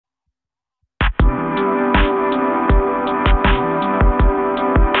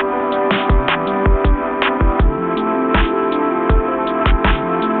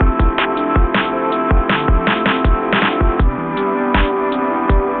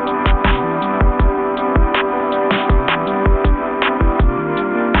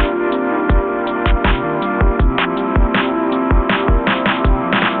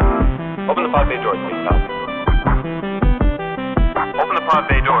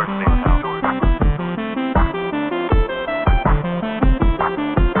Hello,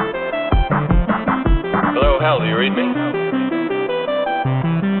 Hal, do you read me?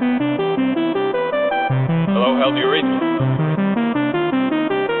 Hello, Hal, do you read me?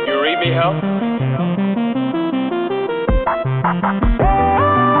 Do you read me, Hal?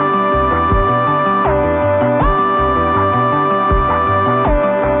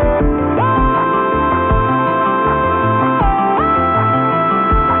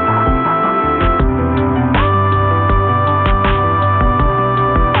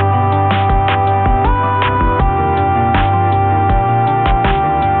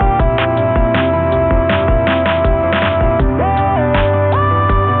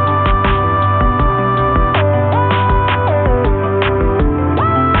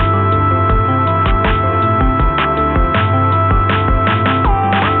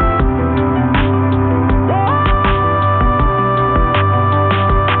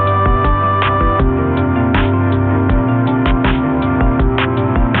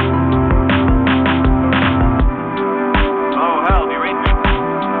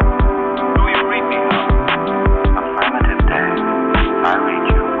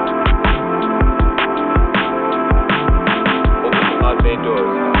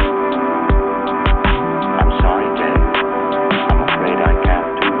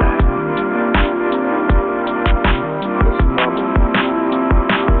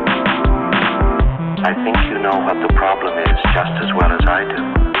 I think you know what the problem is just as well as I do.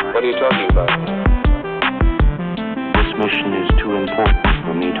 What are you talking about? This mission is too important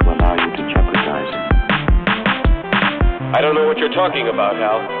for me to allow you to jeopardize it. I don't know what you're talking about,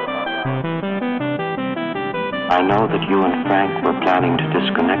 Hal. I know that you and Frank were planning to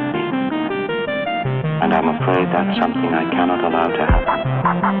disconnect me, and I'm afraid that's something I cannot allow to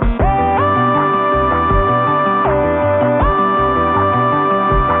happen.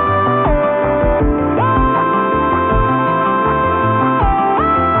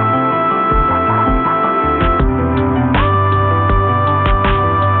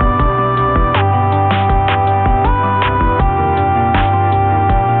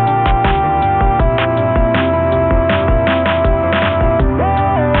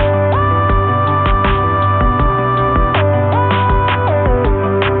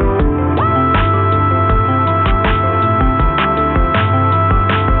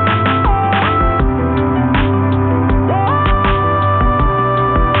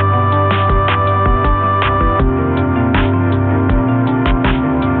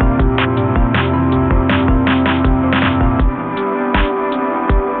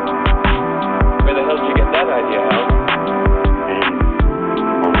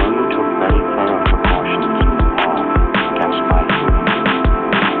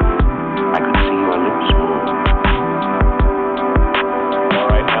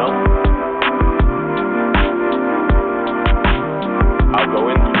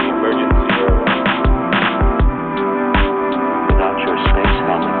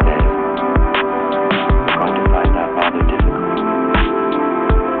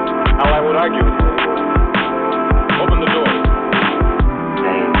 I would argue with you.